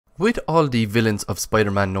With all the villains of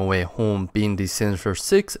Spider-Man No Way Home being the Sinister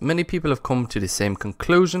Six, many people have come to the same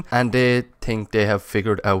conclusion and they think they have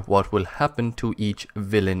figured out what will happen to each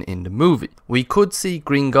villain in the movie. We could see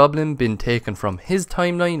Green Goblin being taken from his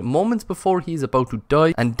timeline moments before he's about to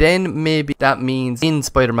die, and then maybe that means in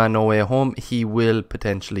Spider-Man No Way Home he will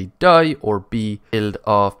potentially die or be killed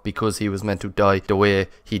off because he was meant to die the way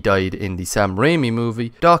he died in the Sam Raimi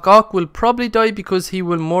movie. Doc Ock will probably die because he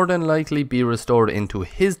will more than likely be restored into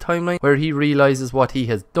his timeline where he realizes what he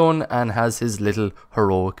has done and has his little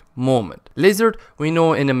heroic moment. Lizard, we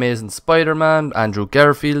know in Amazing Spider-Man, Andrew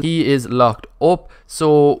Garfield, he is locked up,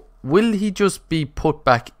 so will he just be put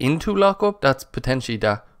back into lockup? That's potentially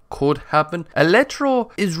that could happen.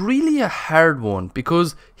 Electro is really a hard one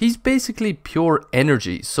because he's basically pure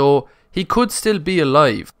energy, so he could still be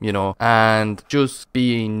alive, you know, and just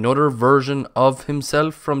be another version of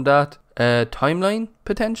himself from that timeline,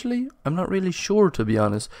 potentially. I'm not really sure, to be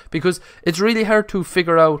honest, because it's really hard to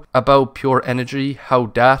figure out about pure energy, how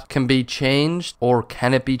that can be changed, or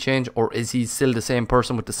can it be changed, or is he still the same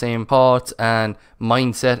person with the same thoughts and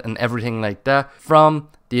mindset and everything like that from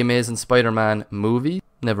the Amazing Spider-Man movie?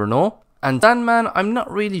 Never know. And Sandman, I'm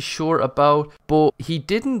not really sure about, but he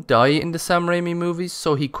didn't die in the Sam Raimi movies,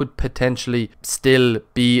 so he could potentially still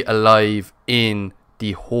be alive in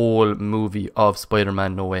the whole movie of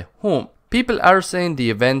Spider-Man No Way Home. People are saying the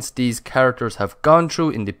events these characters have gone through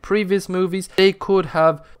in the previous movies, they could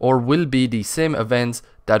have or will be the same events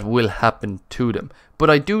that will happen to them. But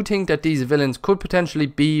I do think that these villains could potentially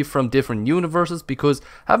be from different universes, because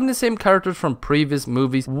having the same characters from previous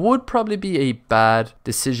movies would probably be a bad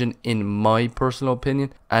decision in my personal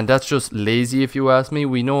opinion. And that's just lazy if you ask me.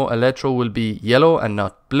 We know Electro will be yellow and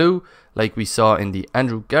not blue, like we saw in the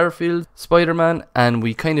Andrew Garfield Spider-Man, and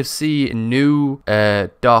we kind of see new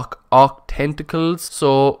Doc Ock tentacles,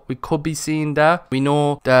 so we could be seeing that. We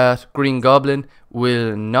know that Green Goblin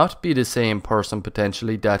will not be the same person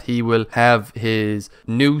potentially, that he will have his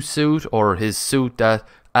new suit, or his suit that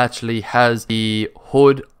actually has the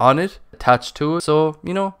hood on it attached to it, so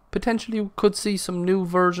you know, potentially we could see some new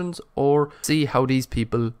versions or see how these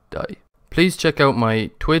people die. Please check out my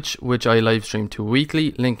Twitch, which I live stream to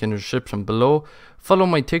weekly, link in the description below. Follow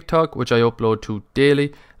my TikTok, which I upload to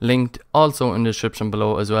daily, linked also in the description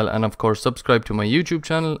below as well. And of course, subscribe to my YouTube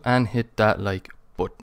channel and hit that like button.